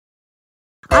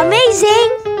Amazing!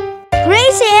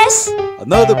 Graces!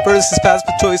 Another Percy's Fast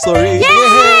Food Toy Story!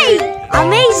 Yay!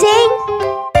 Amazing!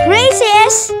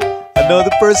 Graces! Another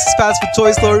Percy's Fast Food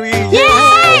Toy Story!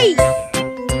 Yay!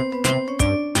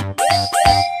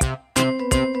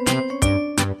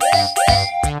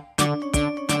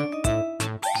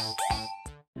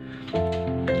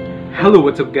 Hello,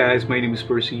 what's up guys? My name is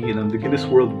Percy and I'm the Guinness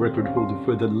World Record holder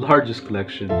for the largest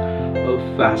collection of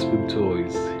fast food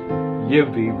toys. Yeah,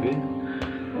 baby.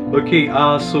 Okay,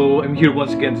 so I'm here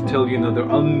once again to tell you another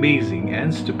amazing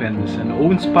and stupendous and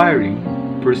awe-inspiring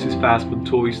Percy's Fast Food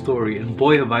Toy story. And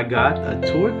boy, have I got a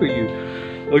toy for you.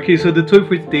 Okay, so the toy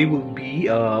for today will be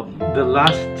the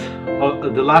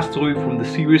last toy from the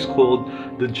series called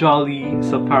the Jolly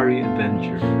Safari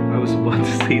Adventure. I was about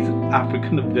to say it's an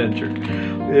African adventure.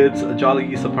 It's a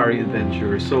Jolly Safari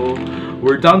Adventure. So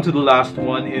we're down to the last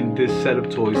one in this set of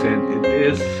toys, and it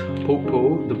is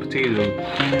Popo the potato.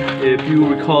 If you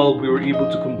recall, we were able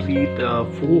to complete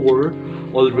 4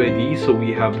 already. So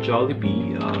we have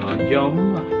Jollibee,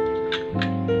 Yum,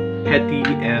 Kiddie,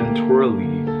 and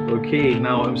Twirly. Okay,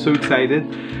 now I'm so excited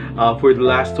for the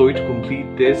last toy to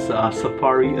complete this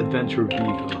Safari Adventure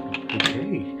vehicle.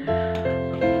 Okay,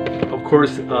 of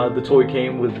course the toy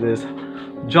came with this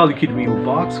Jolly Kid Meal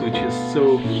box, which is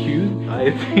so cute.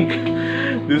 I think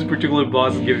this particular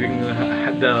box is giving the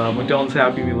McDonald's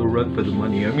Happy Meal a run for the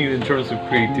money. I mean, in terms of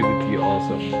creativity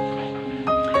also.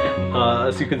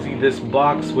 As you can see, this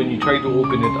box, when you try to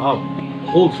open it up,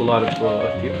 holds a lot of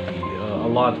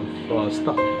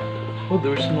stuff. Oh,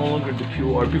 there's no longer the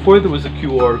QR. Before there was a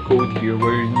QR code here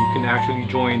where you can actually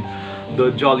join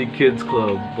the Jolly Kids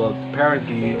Club, but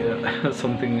apparently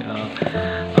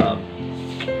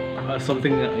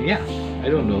yeah, I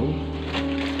don't know.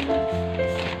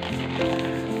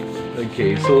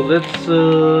 Okay, so let's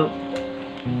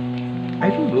I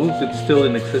don't know if it's still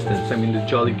in existence. I mean, the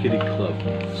Jolly Kitty Club.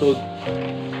 So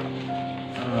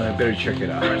I better check it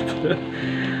out.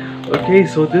 Okay,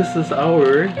 so this is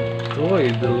our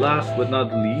toy, the last but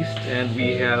not least, and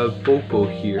we have Popo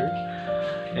here.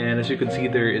 And as you can see,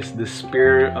 there is the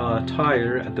spare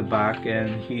tire at the back,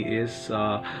 and he is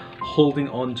holding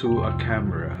onto a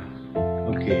camera.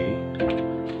 Okay.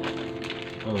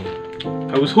 Oh,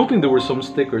 I was hoping there were some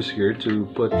stickers here to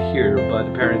put here, but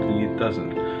apparently it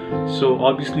doesn't. So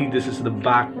obviously this is the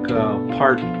back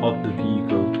part of the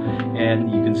vehicle,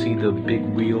 and you can see the big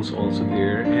wheels also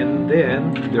there. And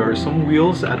then there are some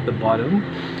wheels at the bottom,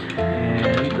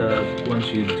 and once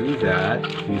you do that,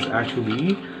 he's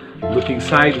actually looking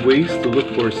sideways to look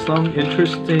for some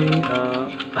interesting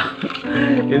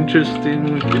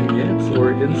interesting vignettes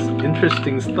or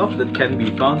interesting stuff that can be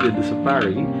found in the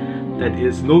safari that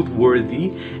is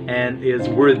noteworthy and is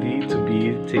worthy to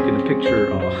be taken a picture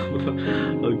of.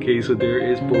 Okay, so there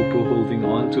is Popo holding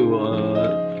on to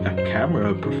a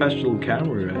camera, a professional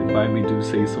camera, if I may do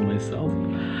say so myself,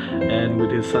 and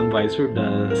with his sun visor,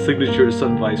 the signature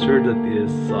sun visor that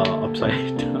is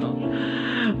upside down.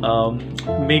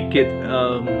 Make it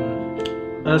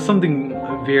something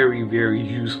very, very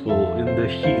useful in the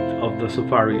heat of the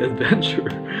safari adventure.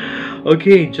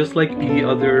 Okay, just like the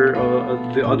other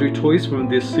toys from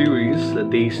this series,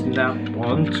 they snap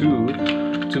onto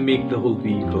to make the whole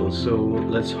vehicle. So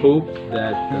let's hope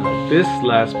that this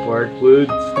last part would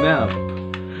snap.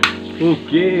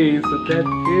 Okay, so that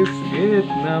is it.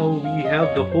 Now we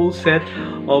have the whole set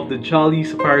of the Jolly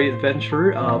Safari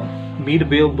Adventure made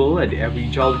available at every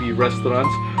Jollibee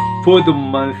restaurants for the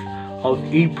month of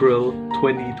April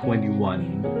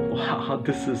 2021. Wow,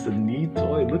 this is a neat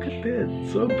toy. Look at this,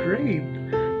 so great.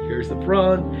 Here's the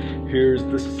front, here's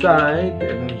the side,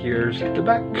 and here's the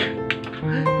back.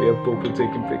 We have Popo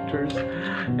taking pictures,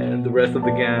 and the rest of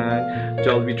the gang.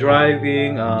 Jollibee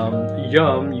driving,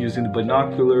 Yum using the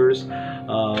binoculars,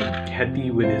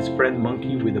 Hetty with his friend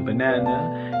Monkey with a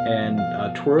banana, and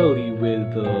Twirly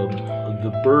with the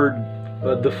bird,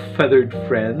 the feathered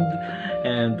friend,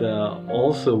 and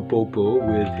also Popo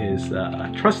with his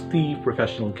trusty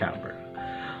professional camera,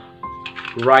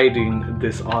 riding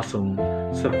this awesome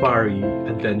safari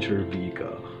adventure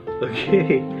vehicle.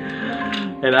 Okay,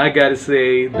 and I gotta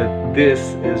say that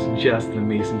this is just an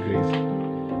amazing grace.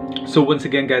 So once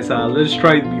again guys, let's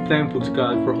try to be thankful to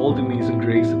God for all the amazing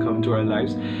grace that come to our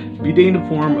lives, be they in the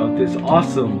form of this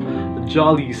awesome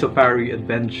Jolly Safari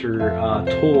Adventure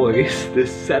toys,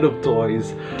 this set of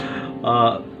toys.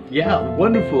 Yeah,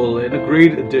 wonderful, and a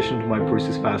great addition to my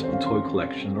Percy's Fast Food toy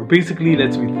collection. Or basically,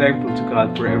 let's be thankful to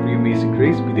God for every amazing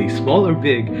grace, be they small or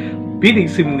big, be they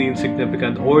seemingly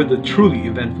insignificant or the truly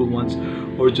eventful ones,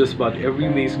 or just about every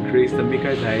amazing grace that make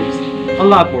our lives a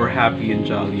lot more happy and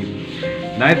jolly.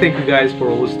 And I thank you guys for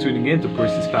always tuning in to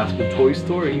Percy's Fast Food Toy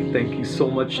Story. Thank you so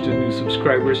much to new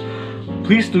subscribers.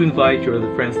 Please do invite your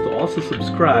other friends to also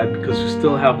subscribe because we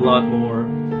still have a lot more.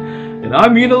 And I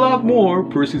mean a lot more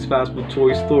Percy's Fast Food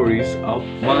Toy Stories up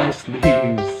my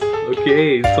sleeves.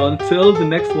 Okay, so until the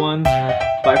next one,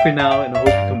 bye for now, and I hope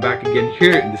you come back again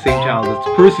here in the same channel. That's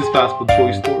Percy's Fast Food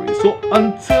Toy Story. So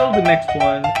until the next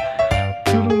one,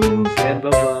 toodles and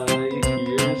bye-bye.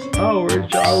 Here's our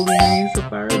Jollibee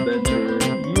Safari Adventure.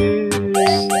 Yay!